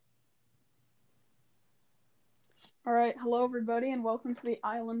All right, hello everybody, and welcome to the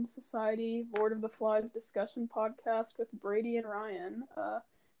Island Society Lord of the Flies discussion podcast with Brady and Ryan.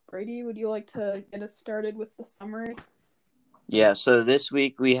 Brady, would you like to get us started with the summary? Yeah, so this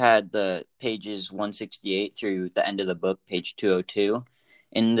week we had the pages 168 through the end of the book, page 202.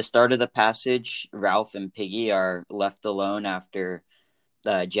 In the start of the passage, Ralph and Piggy are left alone after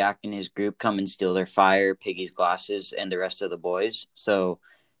Jack and his group come and steal their fire, Piggy's glasses, and the rest of the boys.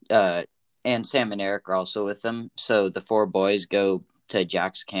 And Sam and Eric are also with them. So the four boys go to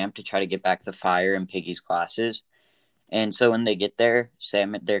Jack's camp to try to get back the fire and Piggy's glasses. And so when they get there,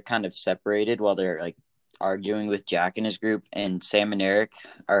 they're kind of separated while they're arguing with Jack and his group, and Sam and Eric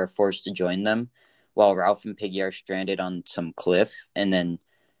are forced to join them, while Ralph and Piggy are stranded on some cliff. And then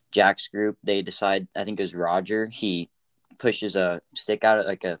Jack's group, they decide, I think it was Roger, he pushes a stick out,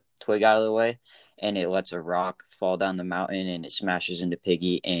 like a twig out of the way, and it lets a rock fall down the mountain, and it smashes into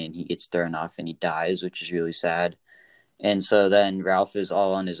Piggy, and he gets thrown off, and he dies, which is really sad. And so then Ralph is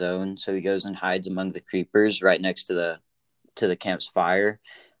all on his own, so he goes and hides among the creepers right next to the camp's fire,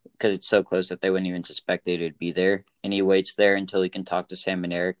 because it's so close that they wouldn't even suspect they would be there. And he waits there until he can talk to Sam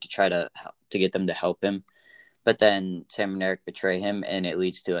and Eric to try to get them to help him. But then Sam and Eric betray him, and it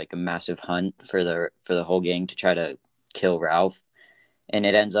leads to a massive hunt for the whole gang to try to kill Ralph. And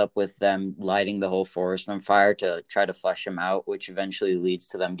it ends up with them lighting the whole forest on fire to try to flush him out, which eventually leads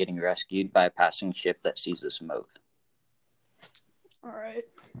to them getting rescued by a passing ship that sees the smoke. All right.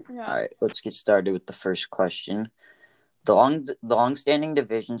 Yeah. All right, let's get started with the first question. The long-standing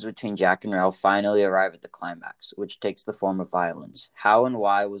divisions between Jack and Ralph finally arrive at the climax, which takes the form of violence. How and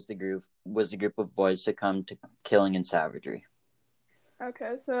why was the group of boys succumb to killing and savagery?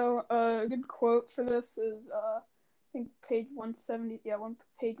 Okay, so a good quote for this is I think page 170. Yeah,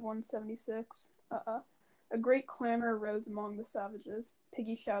 page 176. A great clamor arose among the savages.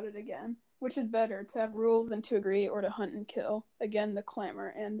 Piggy shouted again. Which is better, to have rules than to agree, or to hunt and kill? Again the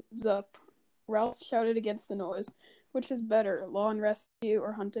clamor, and zup. Ralph shouted against the noise. Which is better, law and rescue,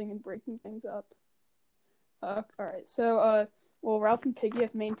 or hunting and breaking things up? Alright, so, Ralph and Piggy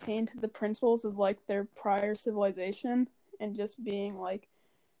have maintained the principles of, their prior civilization, and just being,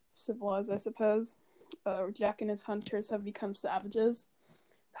 civilized, I suppose. Jack and his hunters have become savages.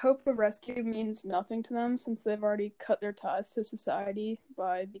 The hope of rescue means nothing to them, since they've already cut their ties to society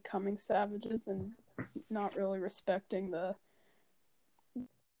by becoming savages and not really respecting the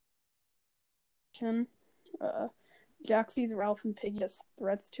Jack sees Ralph and Piggy as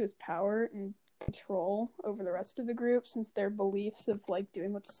threats to his power and control over the rest of the group, since their beliefs of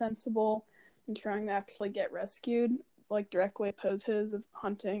doing what's sensible and trying to actually get rescued directly oppose his of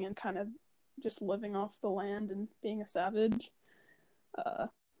hunting and kind of just living off the land and being a savage.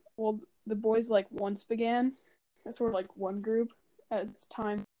 The boys once began as sort of one group. As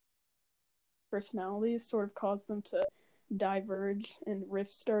time, personalities sort of caused them to diverge and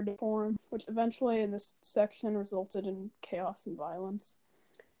rifts started to form, which eventually in this section resulted in chaos and violence.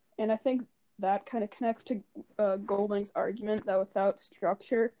 And I think that kind of connects to Golding's argument that without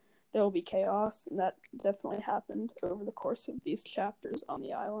structure there will be chaos, and that definitely happened over the course of these chapters on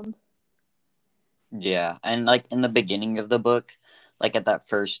the island. Yeah, and in the beginning of the book, at that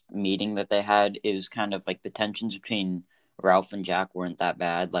first meeting that they had, it was kind of the tensions between Ralph and Jack weren't that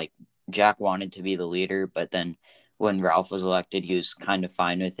bad. Jack wanted to be the leader, but then when Ralph was elected, he was kind of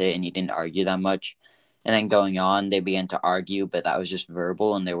fine with it and he didn't argue that much. And then going on, they began to argue, but that was just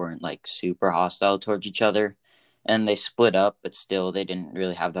verbal and they weren't super hostile towards each other. And they split up, but still they didn't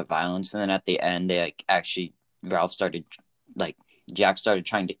really have that violence. And then at the end, they Jack started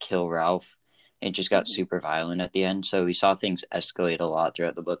trying to kill Ralph. It just got super violent at the end. So we saw things escalate a lot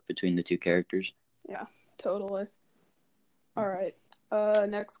throughout the book between the two characters. Yeah, totally. All right.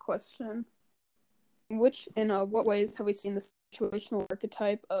 Next question. In what ways have we seen the situational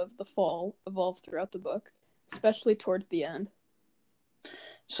archetype of the fall evolve throughout the book, especially towards the end?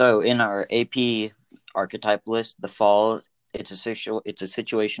 So in our AP archetype list, the fall, it's a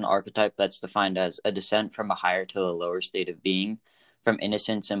situational archetype that's defined as a descent from a higher to a lower state of being, from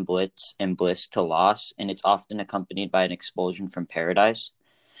innocence and bliss to loss, and it's often accompanied by an expulsion from paradise.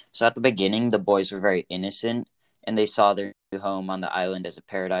 So at the beginning, the boys were very innocent, and they saw their new home on the island as a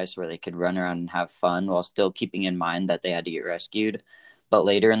paradise where they could run around and have fun while still keeping in mind that they had to get rescued. But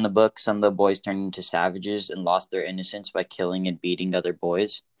later in the book, some of the boys turned into savages and lost their innocence by killing and beating other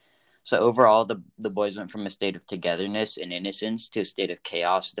boys. So overall, the boys went from a state of togetherness and innocence to a state of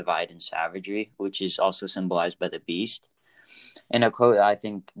chaos, divide, and savagery, which is also symbolized by the beast. And a quote I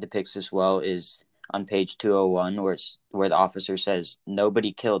think depicts this well is on page 201, where the officer says,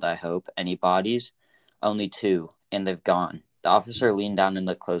 "Nobody killed, I hope. Any bodies? Only two, and they've gone. The officer leaned down and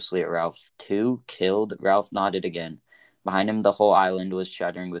looked closely at Ralph. Two killed. Ralph nodded again. Behind him, the whole island was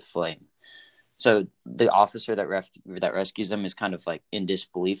shuddering with flame. So the officer that rescues them is kind of like in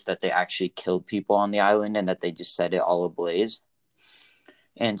disbelief that they actually killed people on the island and that they just set it all ablaze.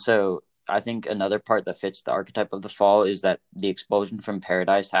 And so I think another part that fits the archetype of the fall is that the explosion from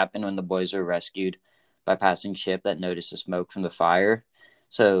paradise happened when the boys were rescued by a passing ship that noticed the smoke from the fire.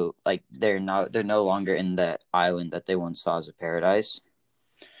 So like they're no longer in the island that they once saw as a paradise.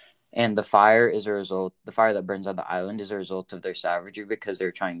 And the fire that burns on the island is a result of their savagery because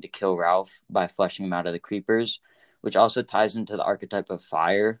they're trying to kill Ralph by flushing him out of the creepers, which also ties into the archetype of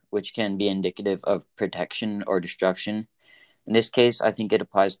fire, which can be indicative of protection or destruction. In this case, I think it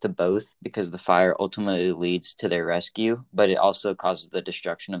applies to both because the fire ultimately leads to their rescue, but it also causes the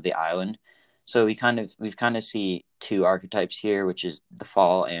destruction of the island. So we kind of see two archetypes here, which is the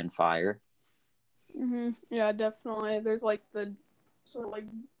fall and fire. Yeah, definitely. There's like the sort of like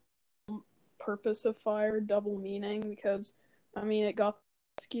purpose of fire, double meaning, because I mean it got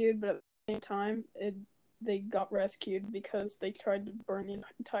rescued, but at the same time they got rescued because they tried to burn the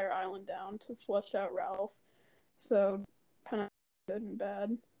entire island down to flush out Ralph. So kind of good and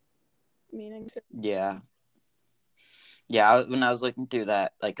bad meaning too. Yeah. When I was looking through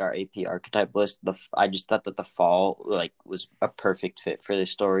that, like our AP archetype list, I just thought that the fall like was a perfect fit for this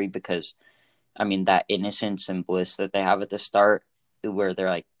story because, I mean, that innocence and bliss that they have at the start, where they're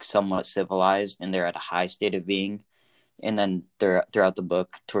like somewhat civilized and they're at a high state of being, and then they're throughout the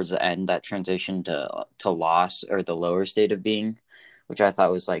book towards the end that transition to loss or the lower state of being, which I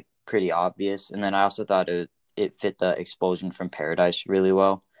thought was like pretty obvious. And then I also thought it fit the expulsion from paradise really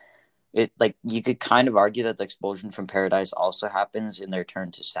well. It like you could kind of argue that the expulsion from paradise also happens in their turn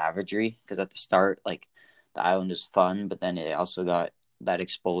to savagery because at the start like the island is fun, but then it also got that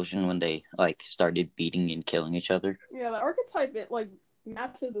expulsion when they like started beating and killing each other. Yeah, the archetype it like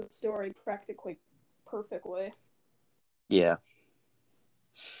matches the story practically perfectly. Yeah.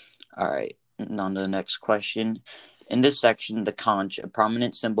 All right. On to the next question. In this section, the conch, a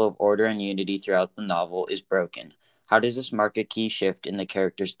prominent symbol of order and unity throughout the novel, is broken. How does this mark a key shift in the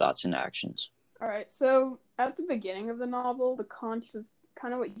character's thoughts and actions? All right, so at the beginning of the novel, the conch was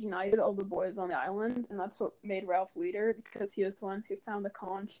kind of what united all the boys on the island, and that's what made Ralph leader because he was the one who found the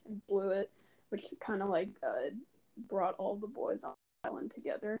conch and blew it, which kind of like brought all the boys on the island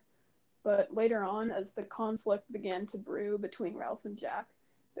together. But later on, as the conflict began to brew between Ralph and Jack,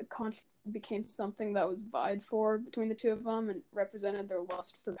 the conch became something that was vied for between the two of them and represented their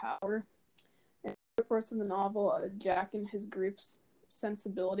lust for power. And over the course of the novel, Jack and his group's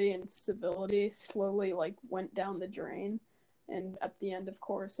sensibility and civility slowly like went down the drain, and at the end, of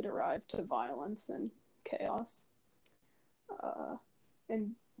course, it arrived to violence and chaos.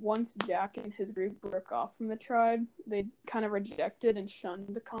 And once Jack and his group broke off from the tribe, they kind of rejected and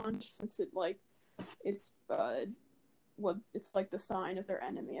shunned the conch since it's it's like the sign of their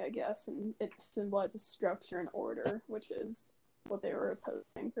enemy, I guess, and it symbolizes structure and order, which is what they were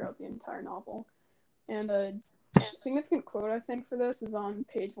opposing throughout the entire novel. And a significant quote I think for this is on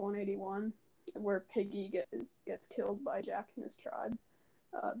page 181, where Piggy gets killed by Jack and his tribe.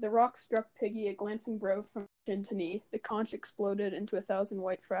 The rock struck Piggy a glancing blow from chin to knee. The conch exploded into 1,000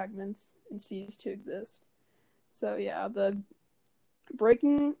 white fragments and ceased to exist. So yeah, the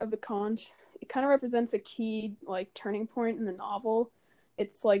breaking of the conch, it kind of represents a key like turning point in the novel.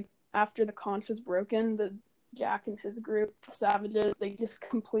 It's like after the conch was broken, the Jack and his group, the savages, they just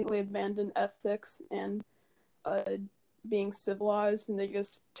completely abandoned ethics and being civilized, and they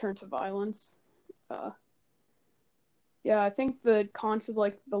just turned to violence. Yeah, I think the conch is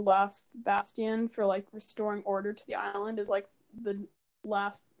like the last bastion for like restoring order to the island. Is like the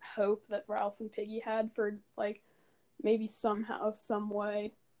last hope that Ralph and Piggy had for like maybe somehow, some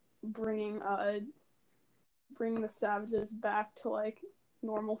way, bringing the savages back to like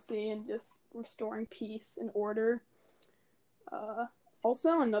normalcy and just restoring peace and order.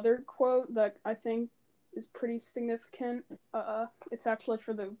 Also, another quote that I think is pretty significant. It's actually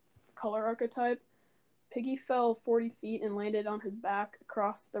for the color archetype. Piggy fell 40 feet and landed on his back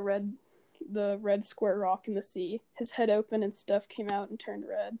across the red square rock in the sea. His head opened and stuff came out and turned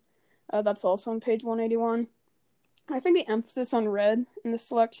red. That's also on page 181. I think the emphasis on red in this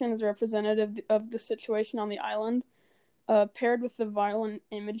selection is representative of the situation on the island. Paired with the violent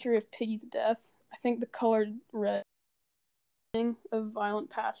imagery of Piggy's death, I think the colored red of violent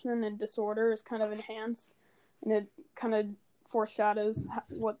passion and disorder is kind of enhanced, and it kind of foreshadows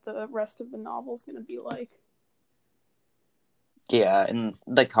what the rest of the novel is going to be like. Yeah, and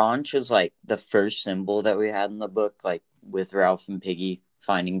the conch is like the first symbol that we had in the book, like with Ralph and Piggy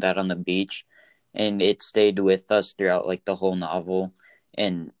finding that on the beach. and it stayed with us throughout like the whole novel,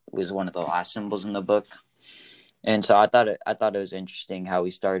 and was one of the last symbols in the book. And so I thought it was interesting how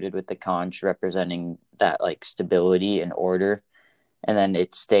we started with the conch representing that like stability and order, and then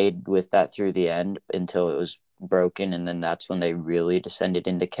it stayed with that through the end until it was broken, and then that's when they really descended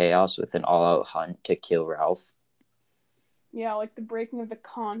into chaos with an all-out hunt to kill Ralph. Yeah, like the breaking of the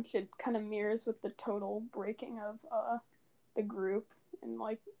conch, it kind of mirrors with the total breaking of the group and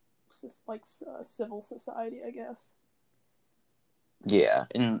civil society, I guess. Yeah,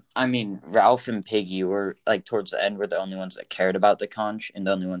 and I mean Ralph and Piggy were like towards the end were the only ones that cared about the conch and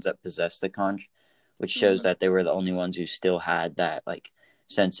the only ones that possessed the conch, which shows Mm-hmm. that they were the only ones who still had that like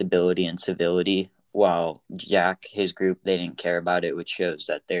sensibility and civility. While Jack, his group, they didn't care about it, which shows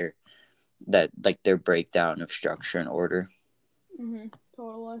that their breakdown of structure and order. Mm-hmm.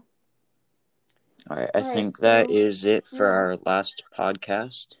 Totally. All right, I All right, think that so is it for yeah, our last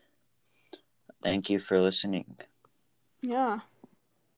podcast. Thank you for listening. yeah.